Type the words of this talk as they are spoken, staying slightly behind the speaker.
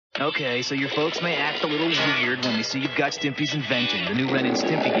Okay, so your folks may act a little weird when they see you've got Stimpy's Invention, the new Ren and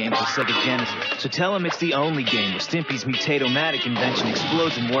Stimpy game for Sega Genesis. So tell them it's the only game where Stimpy's mutato-matic invention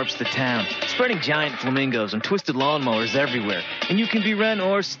explodes and warps the town, spreading giant flamingos and twisted lawnmowers everywhere. And you can be Ren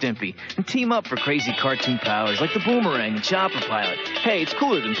or Stimpy, and team up for crazy cartoon powers like the Boomerang and Chopper Pilot. Hey, it's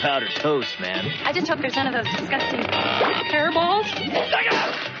cooler than powdered toast, man. I just hope there's none of those disgusting hairballs.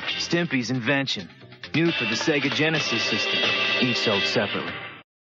 Stimpy's Invention, new for the Sega Genesis system, each sold separately.